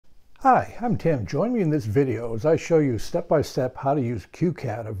Hi, I'm Tim. Join me in this video as I show you step-by-step how to use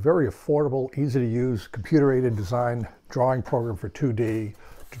QCAD, a very affordable, easy-to-use, computer-aided design drawing program for 2D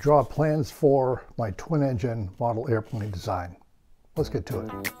to draw plans for my twin-engine model airplane design. Let's get to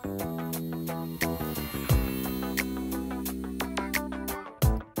it.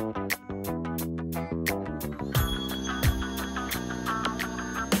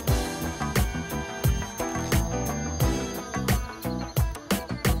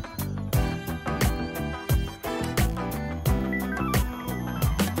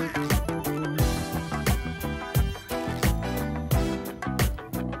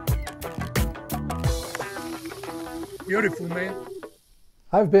 Beautiful, man.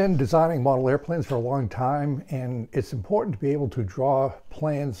 I've been designing model airplanes for a long time, and it's important to be able to draw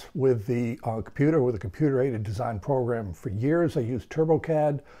plans with the computer, with a computer-aided design program. For years, I used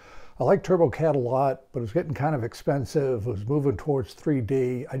TurboCAD. I like TurboCAD a lot, but it was getting kind of expensive. It was moving towards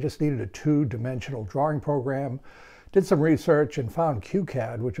 3D. I just needed a two-dimensional drawing program. Did some research and found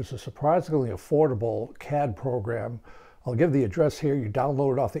QCAD, which is a surprisingly affordable CAD program. I'll give the address here. You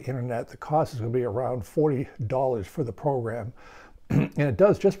download it off the internet. The cost is going to be around $40 for the program. And it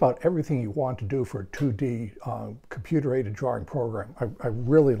does just about everything you want to do for a 2D computer-aided drawing program. I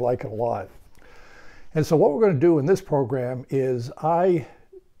really like it a lot. And so what we're going to do in this program is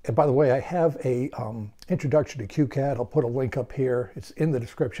and by the way, I have a introduction to QCAD. I'll put a link up here. It's in the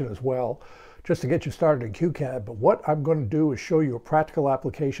description as well, just to get you started in QCAD. But what I'm going to do is show you a practical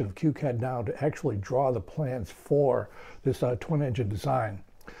application of QCAD now to actually draw the plans for this twin-engine design.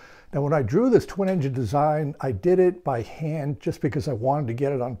 Now, when I drew this twin-engine design, I did it by hand just because I wanted to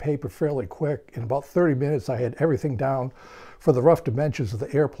get it on paper fairly quick. In about 30 minutes, I had everything down for the rough dimensions of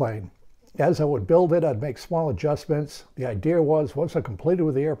the airplane. As I would build it, I'd make small adjustments. The idea was, once I completed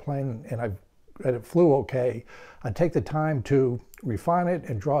with the airplane and it flew okay, I'd take the time to refine it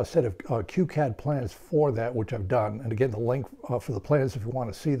and draw a set of QCAD plans for that, which I've done. And again, the link for the plans, if you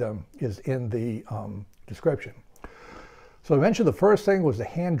want to see them, is in the description. So I mentioned the first thing was the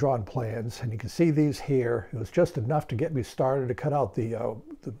hand-drawn plans, and you can see these here. It was just enough to get me started to cut out the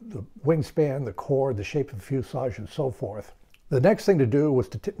wingspan, the chord, the shape of the fuselage, and so forth. The next thing to do was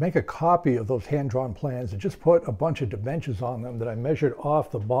to make a copy of those hand-drawn plans and just put a bunch of dimensions on them that I measured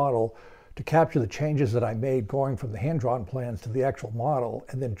off the model to capture the changes that I made going from the hand-drawn plans to the actual model,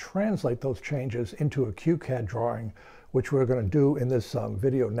 and then translate those changes into a QCAD drawing, which we're going to do in this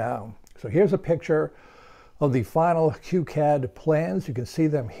video now. So here's a picture of the final QCAD plans. You can see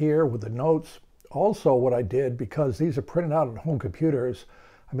them here with the notes. Also, what I did, because these are printed out on home computers,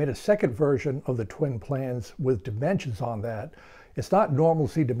 I made a second version of the twin plans with dimensions on that. It's not normal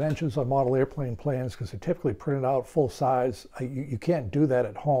to see dimensions on model airplane plans because they're typically printed out full size. You can't do that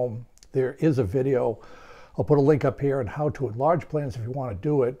at home. There is a video. I'll put a link up here on how to enlarge plans if you want to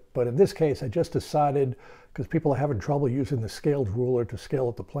do it. But in this case, I just decided, because people are having trouble using the scaled ruler to scale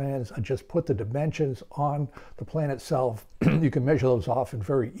up the plans, I just put the dimensions on the plan itself. You can measure those off and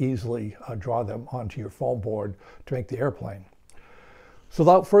very easily draw them onto your foam board to make the airplane. So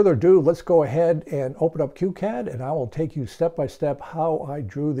without further ado, let's go ahead and open up QCAD, and I will take you step by step how I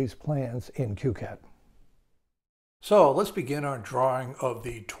drew these plans in QCAD. So let's begin our drawing of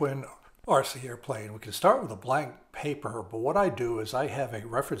the twin RC airplane. We can start with a blank paper, but what I do is I have a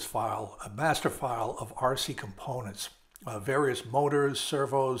reference file, a master file of RC components, various motors,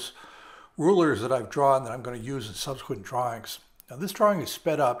 servos, rulers that I've drawn that I'm going to use in subsequent drawings. Now this drawing is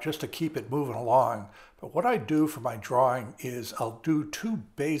sped up just to keep it moving along, but what I do for my drawing is I'll do two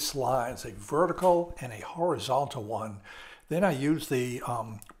base lines, a vertical and a horizontal one. Then I use the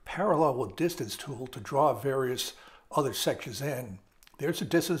parallel with distance tool to draw various other sections in. There's a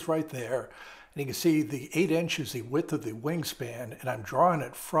distance right there, and you can see the 8 inches, the width of the wingspan, and I'm drawing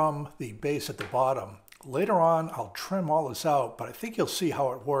it from the base at the bottom. Later on, I'll trim all this out, but I think you'll see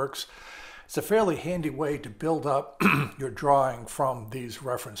how it works. It's a fairly handy way to build up your drawing from these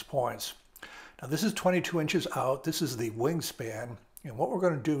reference points. Now this is 22 inches out. This is the wingspan, and what we're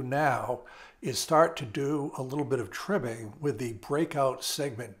going to do now is start to do a little bit of trimming with the breakout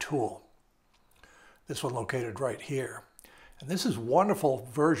segment tool. This one located right here. And this is a wonderful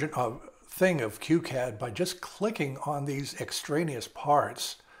thing of QCAD. By just clicking on these extraneous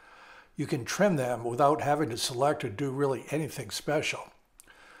parts, you can trim them without having to select or do really anything special.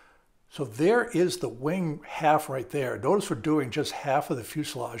 So there is the wing half right there. Notice we're doing just half of the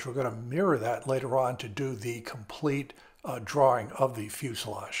fuselage. We're going to mirror that later on to do the complete drawing of the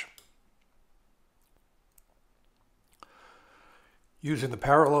fuselage. Using the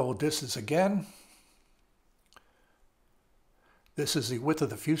parallel distance again, This is the width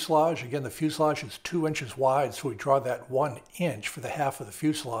of the fuselage. Again, the fuselage is 2 inches wide, so we draw that 1 inch for the half of the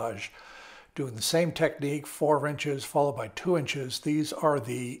fuselage. Doing the same technique, 4 inches followed by 2 inches. These are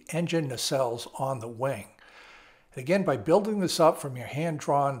the engine nacelles on the wing. And again, by building this up from your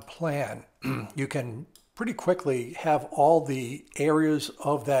hand-drawn plan, you can pretty quickly have all the areas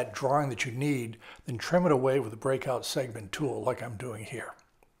of that drawing that you need, then trim it away with a breakout segment tool like I'm doing here.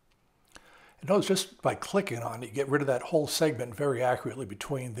 And notice just by clicking on it, you get rid of that whole segment very accurately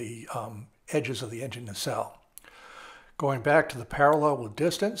between the edges of the engine nacelle. Going back to the parallel with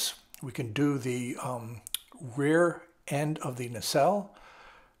distance, we can do the rear end of the nacelle,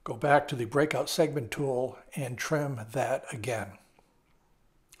 go back to the breakout segment tool and trim that again.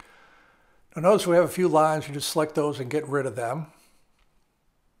 Now notice we have a few lines, we just select those and get rid of them.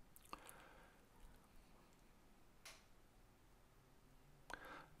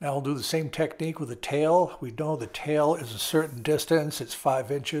 Now we'll do the same technique with the tail. We know the tail is a certain distance, it's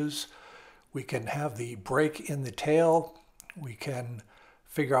 5 inches. We can have the break in the tail. We can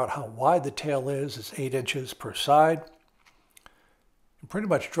figure out how wide the tail is. It's 8 inches per side. And pretty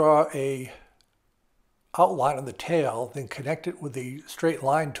much draw a outline on the tail, then connect it with the straight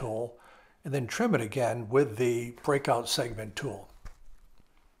line tool, and then trim it again with the breakout segment tool.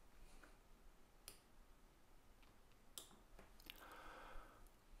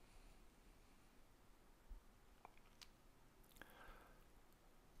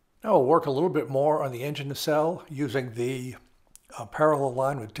 Now we'll work a little bit more on the engine nacelle using the parallel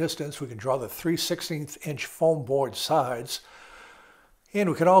line with distance. We can draw the 3/16 inch foam board sides, and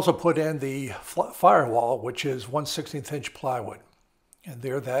we can also put in the firewall, which is 1/16 inch plywood, and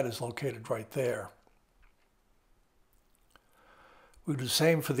there that is located right there. We do the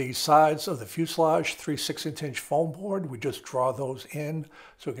same for the sides of the fuselage, 3/16 inch foam board. We just draw those in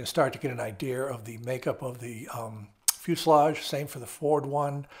so we can start to get an idea of the makeup of the fuselage. Same for the forward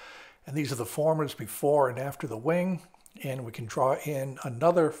one. And these are the formers before and after the wing. And we can draw in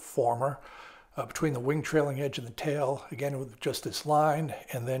another former between the wing trailing edge and the tail, again with just this line,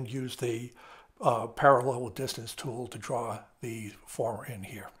 and then use the parallel with distance tool to draw the former in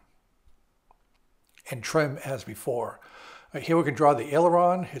here. And trim as before. Here we can draw the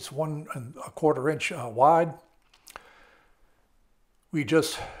aileron. It's 1 1/4 inch wide. We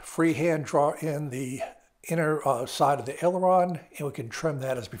just freehand draw in the inner side of the aileron, and we can trim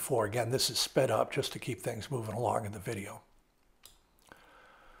that as before. Again, this is sped up just to keep things moving along in the video.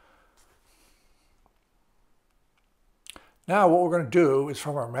 Now what we're going to do is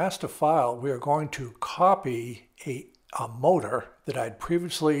from our master file, we are going to copy a motor that I'd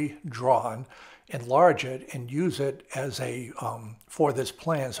previously drawn, enlarge it, and use it as a for this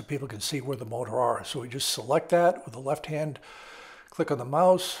plan so people can see where the motor are. So we just select that with the left hand, click on the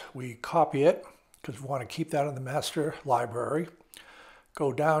mouse, we copy it, because we want to keep that in the master library.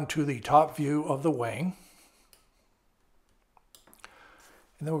 Go down to the top view of the wing.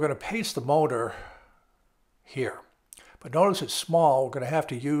 And then we're going to paste the motor here. But notice it's small. We're going to have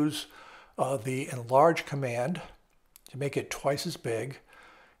to use the Enlarge command to make it twice as big.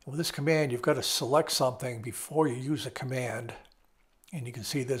 And with this command, you've got to select something before you use the command. And you can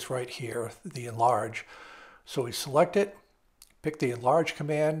see this right here, the Enlarge. So we select it, pick the Enlarge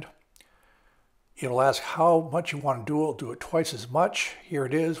command. It'll ask how much you want to do it. We'll do it twice as much. Here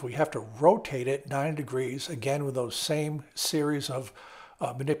it is. We have to rotate it 90 degrees, again with those same series of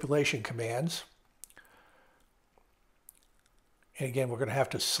manipulation commands. And again, we're going to have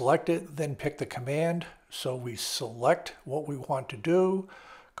to select it, then pick the command. So we select what we want to do,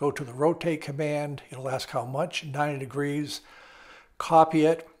 go to the rotate command. It'll ask how much, 90 degrees, copy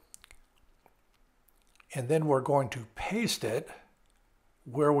it, and then we're going to paste it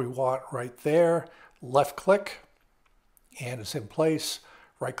where we want right there, left click, and it's in place,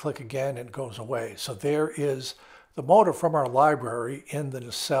 right click again, and it goes away. So there is the motor from our library in the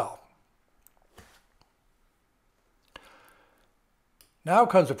nacelle. Now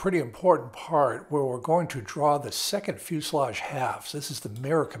comes a pretty important part where we're going to draw the second fuselage halves. This is the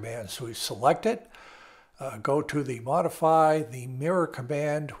mirror command. So we select it, go to the modify, the mirror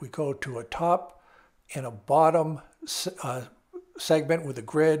command, we go to a top and a bottom segment with a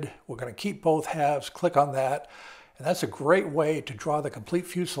grid. We're going to keep both halves, click on that, and that's a great way to draw the complete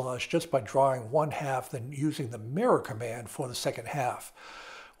fuselage just by drawing one half, then using the mirror command for the second half.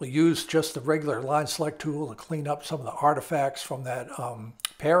 We'll use just the regular line select tool to clean up some of the artifacts from that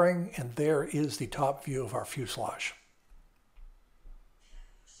pairing, and there is the top view of our fuselage.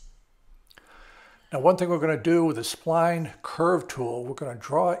 Now one thing we're going to do with the spline curve tool, we're going to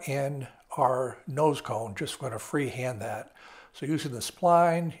draw in our nose cone, just going to freehand that. So using the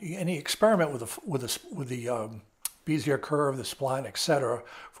spline, any experiment with the Bezier curve, the spline, etc.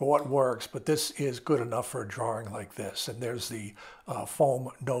 for what works, but this is good enough for a drawing like this. And there's the foam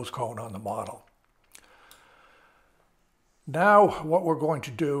nose cone on the model. Now what we're going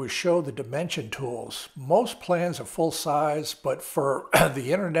to do is show the dimension tools. Most plans are full size, but for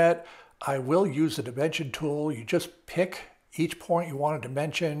the internet, I will use the dimension tool. You just pick each point you want to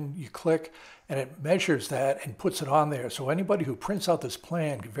dimension, you click, and it measures that and puts it on there. So anybody who prints out this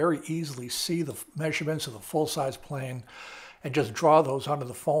plan can very easily see the measurements of the full-size plane and just draw those onto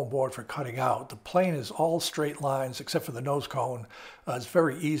the foam board for cutting out. The plane is all straight lines except for the nose cone. It's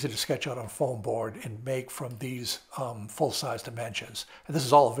very easy to sketch out on a foam board and make from these full-size dimensions. And this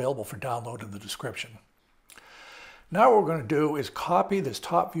is all available for download in the description. Now what we're going to do is copy this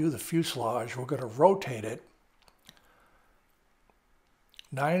top view of the fuselage. We're going to rotate it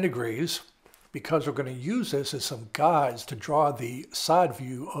 90 degrees because we're going to use this as some guides to draw the side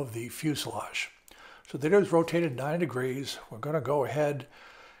view of the fuselage. So there it is rotated 90 degrees. We're going to go ahead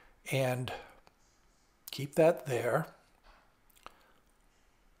and keep that there.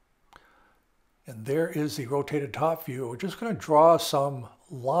 And there is the rotated top view. We're just going to draw some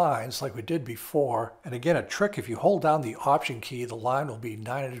lines like we did before. And again, a trick, if you hold down the Option key, the line will be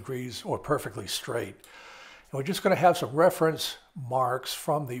 90 degrees or perfectly straight. And we're just going to have some reference marks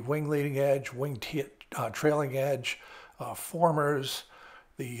from the wing leading edge, wing trailing edge, formers,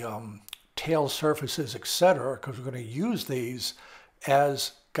 the tail surfaces, etc., because we're going to use these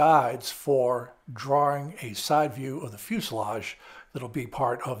as guides for drawing a side view of the fuselage that'll be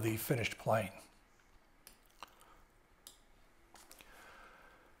part of the finished plane.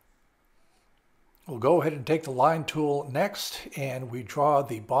 We'll go ahead and take the line tool next, and we draw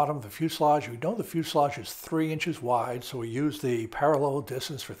the bottom of the fuselage. We know the fuselage is 3 inches wide, so we use the parallel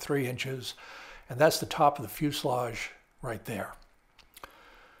distance for 3 inches, and that's the top of the fuselage right there.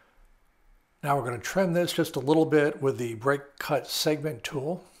 Now we're going to trim this just a little bit with the break cut segment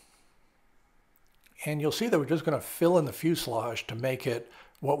tool. And you'll see that we're just going to fill in the fuselage to make it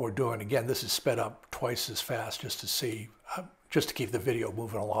what we're doing. Again, this is sped up twice as fast just to see, just to keep the video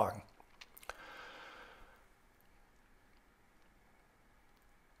moving along.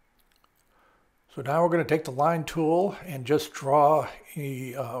 So now we're going to take the line tool and just draw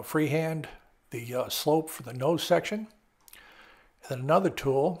a freehand the slope for the nose section. And then another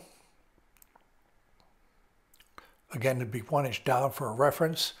tool, again, it'd be 1 inch down for a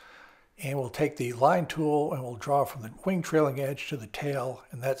reference. And we'll take the line tool and we'll draw from the wing trailing edge to the tail.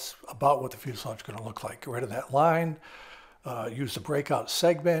 And that's about what the fuselage is going to look like. Get rid of that line, use the breakout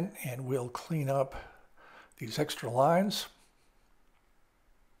segment, and we'll clean up these extra lines.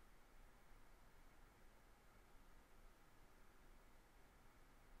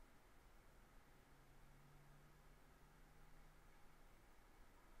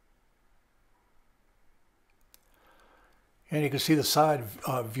 And you can see the side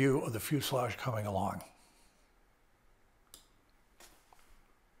view of the fuselage coming along.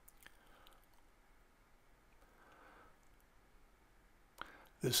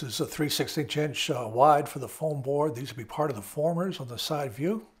 This is a 3/16 inch wide for the foam board. These will be part of the formers on the side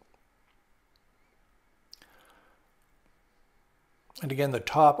view. And again, the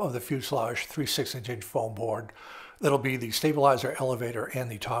top of the fuselage, 3/16 inch foam board. That'll be the stabilizer, elevator, and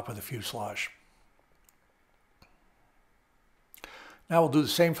the top of the fuselage. Now we'll do the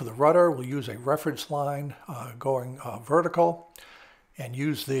same for the rudder. We'll use a reference line going vertical and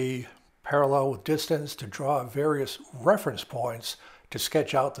use the parallel with distance to draw various reference points to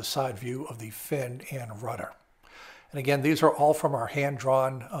sketch out the side view of the fin and rudder. And again, these are all from our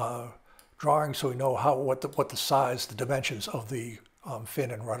hand-drawn drawings, so we know what the size, the dimensions of the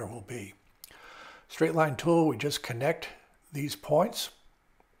fin and rudder will be. Straight line tool, we just connect these points.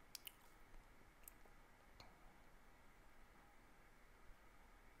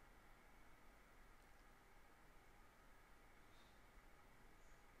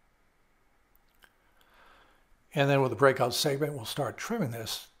 And then with the breakout segment, we'll start trimming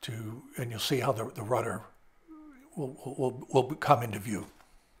this and you'll see how the rudder will come into view.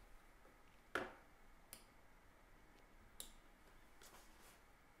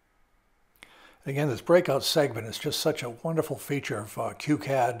 Again, this breakout segment is just such a wonderful feature of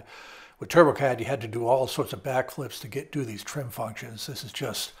QCAD. With TurboCAD, you had to do all sorts of backflips to do these trim functions. This is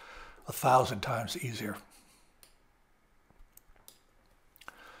just 1,000 times easier.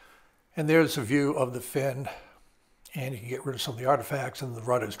 And there's a view of the fin. And you can get rid of some of the artifacts, and the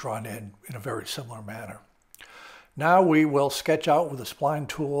rudder is drawn in a very similar manner. Now we will sketch out with the spline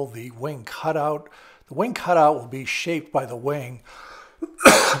tool the wing cutout. The wing cutout will be shaped by the wing.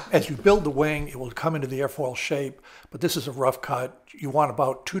 As you build the wing, it will come into the airfoil shape, but this is a rough cut. You want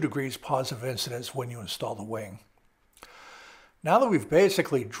about 2 degrees positive incidence when you install the wing. Now that we've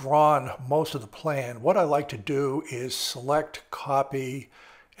basically drawn most of the plan, what I like to do is select, copy,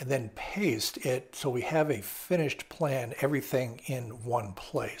 and then paste it so we have a finished plan, everything in one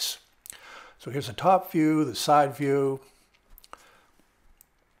place. So here's the top view, the side view.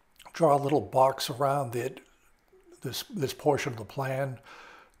 Draw a little box around this portion of the plan.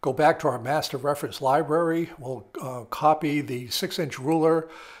 Go back to our master reference library. We'll copy the 6-inch ruler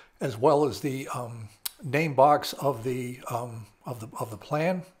as well as the name box of the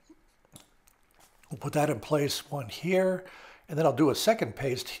plan. We'll put that in place, one here, and then I'll do a second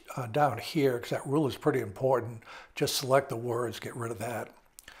paste down here because that ruler is pretty important. Just select the words, get rid of that.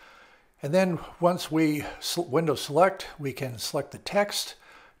 And then once we window select, we can select the text,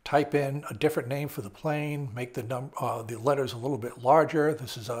 type in a different name for the plane, make the letters a little bit larger.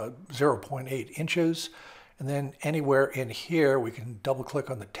 This is 0.8 inches. And then anywhere in here, we can double click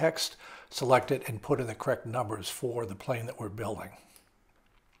on the text, select it, and put in the correct numbers for the plane that we're building.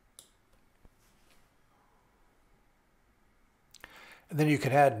 And then you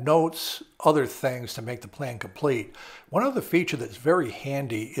can add notes, other things to make the plan complete. One other feature that's very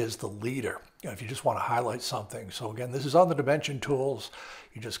handy is the leader, if you just want to highlight something. So again, this is on the dimension tools.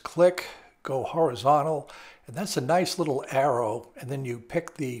 You just click, go horizontal, and that's a nice little arrow. And then you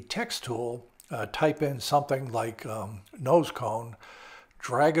pick the text tool, type in something like nose cone,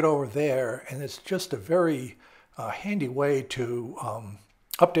 drag it over there, and it's just a very handy way to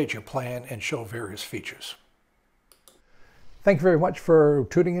update your plan and show various features. Thank you very much for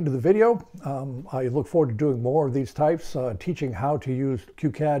tuning into the video. I look forward to doing more of these types, teaching how to use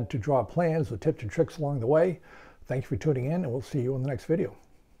QCAD to draw plans with tips and tricks along the way. Thank you for tuning in, and we'll see you in the next video.